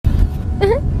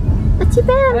What you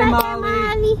doing Hey, back Molly. there,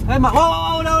 Molly? Hey, Molly.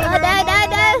 Whoa, no, Oh, no, stay back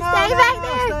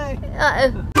there.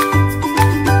 Uh-oh.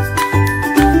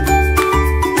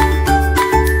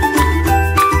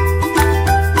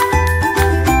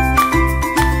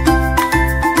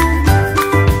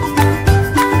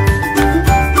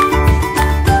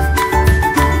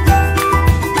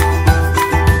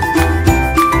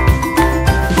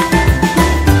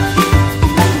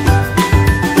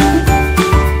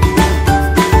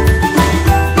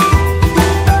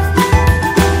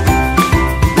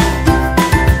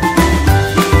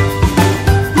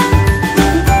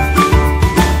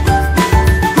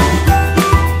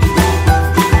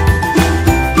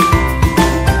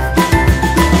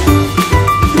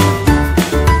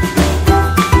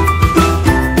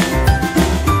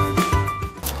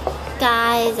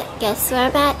 Guess where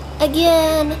I'm at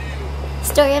again?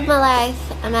 Story of my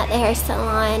life. I'm at the hair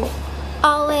salon.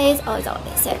 Always.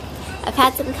 So I've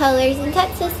had some colors and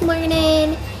cuts this morning.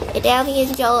 And now me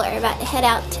and Joel are about to head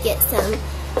out to get some,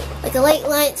 like a late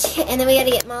lunch. And then we gotta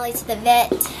get Molly to the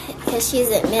vet because she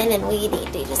hasn't been and we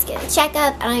need to just get a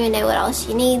checkup. I don't even know what all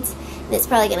she needs. And it's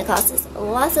probably gonna cost us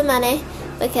lots of money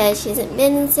because she hasn't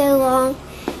been in so long.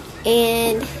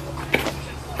 And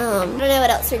I don't know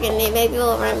what else we're gonna do. Maybe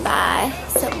we'll run by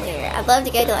somewhere. I'd love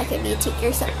to go to like a boutique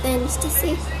or something just to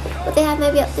see what they have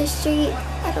maybe up the street.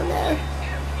 I don't know.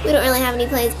 We don't really have any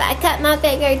plans, but I cut my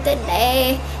finger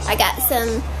today. I got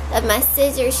some of my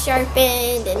scissors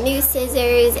sharpened and new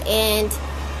scissors and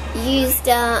used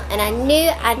them. And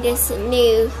I just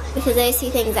knew because those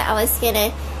two things that I was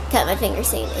gonna cut my finger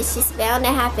soon. It's just bound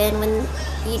to happen when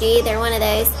you do either one of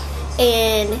those.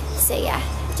 And so yeah,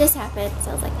 it just happened.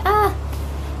 So I was like, oh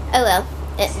well,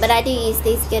 but I do use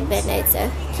these good Band-Aids, so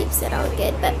it keeps it all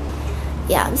good. But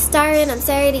yeah, I'm starving. I'm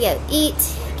sorry to go eat.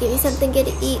 Give me something good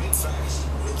to eat.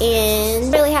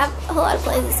 And really have a whole lot of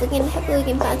plans this weekend. Hopefully we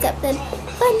can find something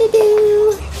fun to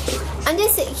do. I'm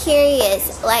just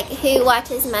curious, like, who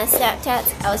watches my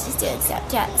Snapchats. I was just doing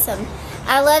Snapchat.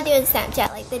 I love doing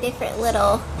Snapchat, like the different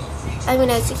little, I don't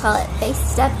know what you call it, face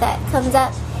stuff that comes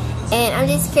up. And I'm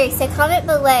just curious, so comment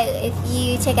below if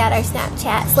you check out our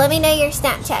Snapchats. Let me know your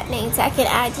Snapchat name so I can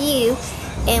add you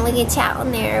and we can chat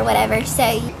on there or whatever. So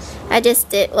I just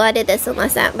did, well, I did this on my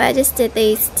Snap, but I just did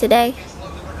these today.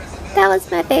 That was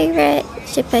my favorite.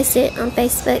 Should post it on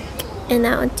Facebook and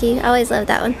that one too. I always love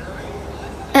that one.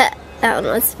 That one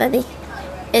was funny.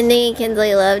 And me and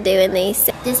Kinsley love doing these.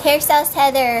 Just Hairstylist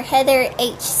Heather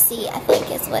HC, I think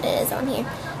is what it is on here.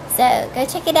 So go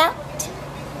check it out.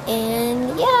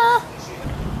 And yeah,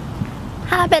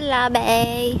 hobby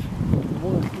lobby.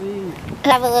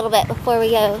 Have a little bit before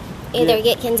we go. Either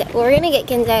get Kenzo. Well, we're gonna get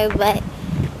Kenzo, but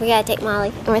we gotta take Molly.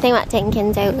 And we're thinking about taking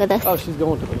Kenzo with us. Oh, she's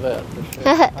going to the vet. For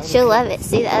sure. She'll love it.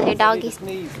 See the other doggies.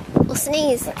 We'll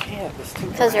sneeze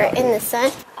because we're in the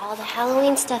sun. All the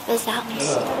Halloween stuff is out.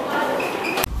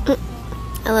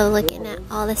 I love looking at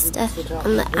all this stuff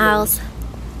on the aisles.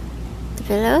 The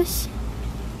pillows.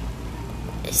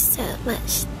 There's so much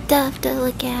stuff to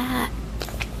look at.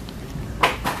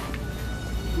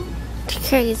 It's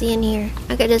crazy in here.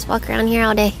 I could just walk around here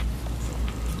all day.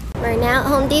 We're now at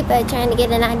Home Depot trying to get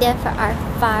an idea for our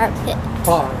fire pit.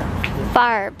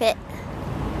 Fire pit.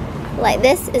 Like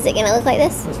this? Is it gonna look like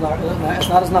this? It's not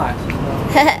as nice. It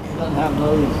doesn't have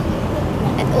those.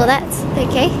 Well, that's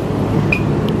okay.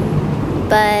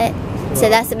 But so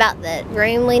that's about the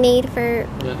room we need for.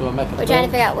 Yeah, do I make it? We're trying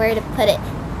to figure out where to put it.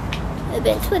 A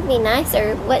bench would be nice,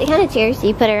 or what kind of chairs do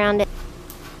you put around it?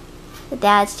 The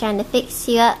dad's trying to fix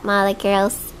you up, Molly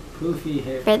girls. Poofy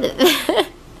hair. For the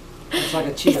It's like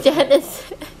a cheetah.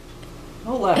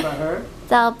 Don't laugh at her.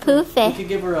 It's all poofy. You could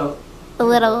give her a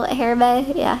little hair bow,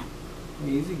 yeah.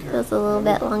 Easy girl. Feels a little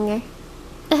bit longer.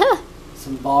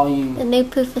 Some volume. The new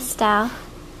poofy style.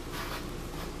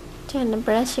 Trying to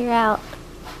brush her out.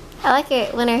 I like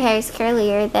it when her hair is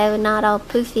curlier though, not all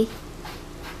poofy.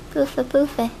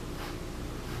 Poofy.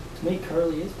 To me,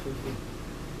 curly is poofy.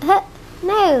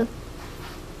 No.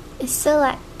 It's still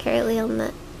like curly on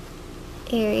that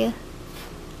area.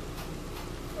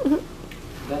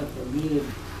 That feel good.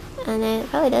 I know, it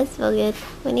probably does feel good.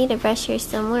 We need to brush her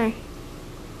some more.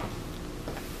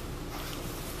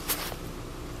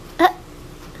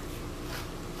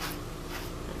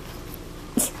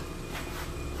 Let's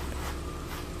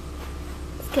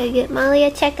go get Molly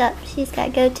a checkup. She's got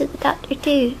to go to the doctor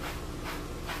too.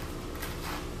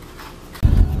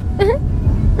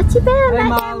 What you doing back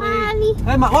there, Molly?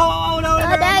 Hey, Molly. Whoa, no,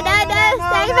 Stay back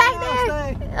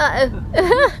there. Uh-oh.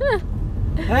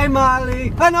 Hey, Molly.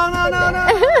 Hey, no. Down.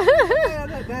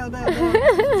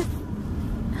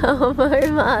 Oh,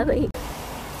 poor Molly.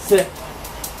 Sit.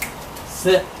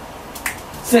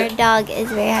 Our dog is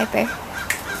very hyper.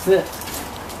 Sit.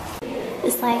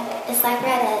 It's like we're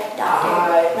at a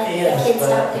doctor, like the kid's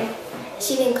doctor. Has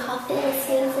she been coughing and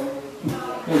sneezing?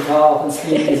 Been coughing,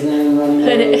 sneezing, running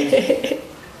nose.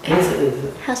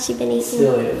 How's she been eating?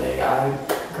 Silly to me. I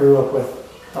grew up with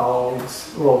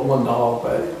dogs. Well, one dog,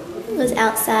 but It was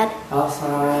outside.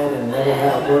 Outside and never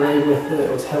had to worry with it.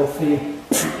 It was healthy.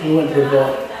 We went to the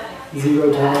vet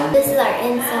 0 times. This is our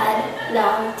inside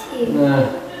dog too.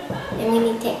 And we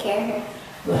need to take care of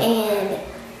her. And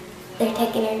they're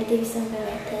taking her to do some kind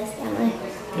of test. I don't know.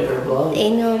 Get her blood.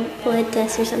 Annual blood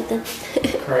test or something.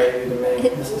 Crazy to me.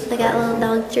 They got little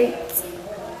dog treats.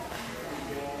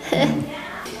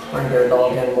 Bring their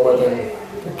dog in more than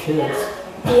their kids.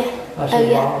 Yeah. That's Oh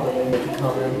yeah. wild when they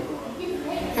come in.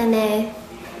 I know.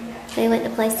 They went to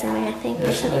play somewhere, I think, or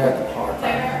They're something. at the park.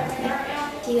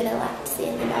 You would have liked to see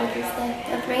the doggies though.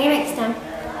 Go bring her next time.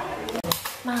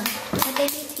 Mom, what they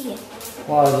do to you?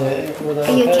 Why is it?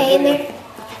 Are you okay in there?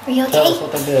 Are you okay? Tell us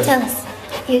what they did. Tell us.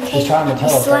 Are you okay? She's trying to tell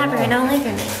us right slobbering now. all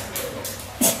over me.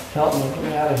 Help me, get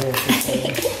me out of here.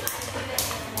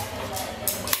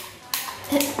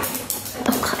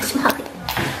 Oh gosh, Molly.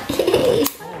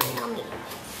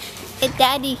 Hey,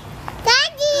 Daddy.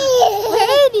 Daddy! Where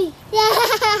is he?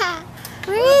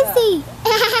 Where is he?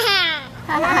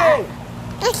 Come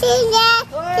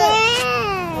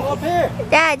up here.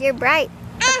 Dad, you're bright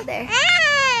up there.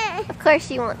 Of course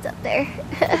she wants up there.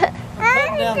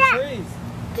 Cutting down trees.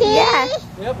 Yeah.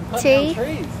 Yep, I'm cutting Tree. down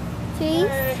trees. Trees.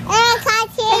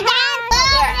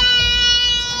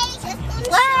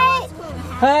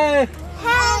 Hey!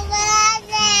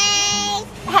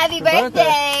 Happy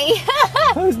birthday!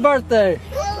 Whose birthday?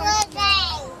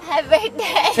 Happy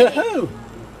birthday! To who?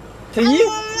 To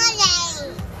you?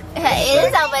 It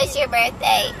is almost your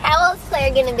birthday. How old's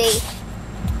Claire gonna be?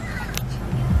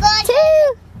 2!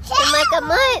 In like a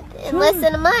month. In less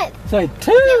than a month. Say I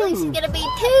can't believe 2. she's gonna be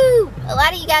 2. A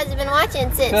lot of you guys have been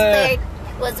watching since Claire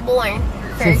was born.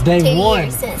 For Since day 2 one.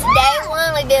 years. Since day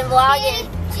 1 we've been vlogging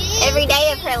every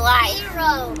day of her life.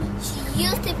 She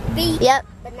used to be, Yep.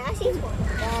 but now she's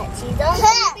she's only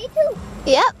going to be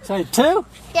 2. Yep. Say 2?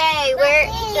 Okay,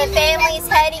 the family's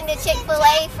heading to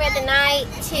Chick-fil-A for the night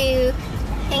to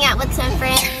hang out with some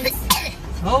friends.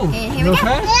 Oh, And here you we go.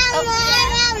 okay?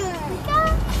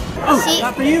 Oh, She-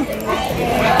 not for you.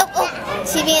 Oh,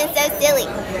 she being so silly.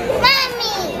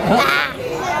 Mommy! Ah.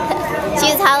 She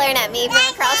was hollering at me from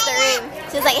across the room.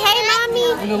 She was like, hey, Mommy.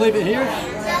 You gonna leave it here?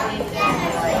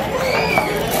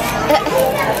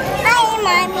 Hi,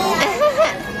 Mommy.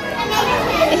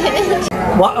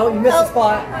 What? Oh, you missed the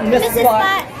spot. You missed the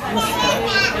spot.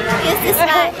 Missed the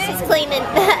spot. She's cleaning.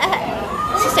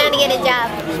 She's trying to get a job.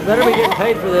 You better be getting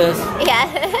paid for this. Yeah.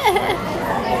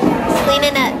 She's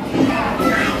cleaning up.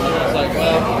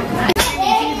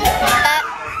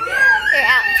 You're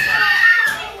out.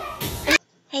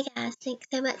 Hey guys, thanks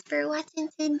so much for watching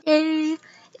today.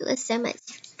 It was so much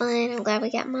fun. I'm glad we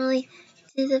got Molly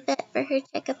to the vet for her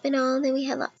checkup and all. And then we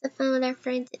had lots of fun with our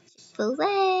friends at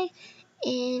Chick-fil-A.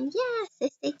 And yeah, so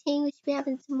stay tuned. We should be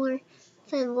having some more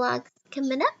fun vlogs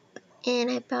coming up. And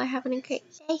I hope y'all are having a great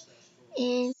day.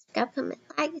 And subscribe, comment,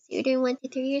 like. See what we're doing 1, 2,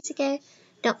 3 years ago.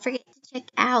 Don't forget to check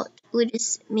out. Me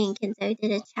and Kinsley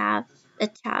did a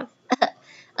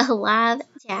live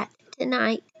chat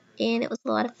tonight. And it was a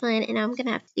lot of fun. And I'm going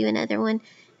to have to do another one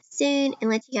soon and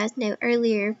let you guys know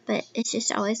earlier. But it's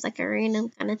just always like a random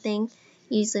kind of thing.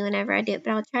 Usually whenever I do it.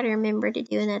 But I'll try to remember to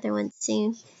do another one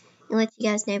soon. And let you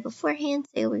guys know beforehand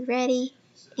so you'll be ready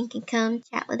and can come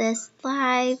chat with us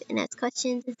live and ask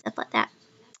questions and stuff like that.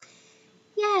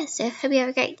 Yeah, so hope you have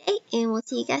a great day and we'll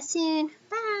see you guys soon.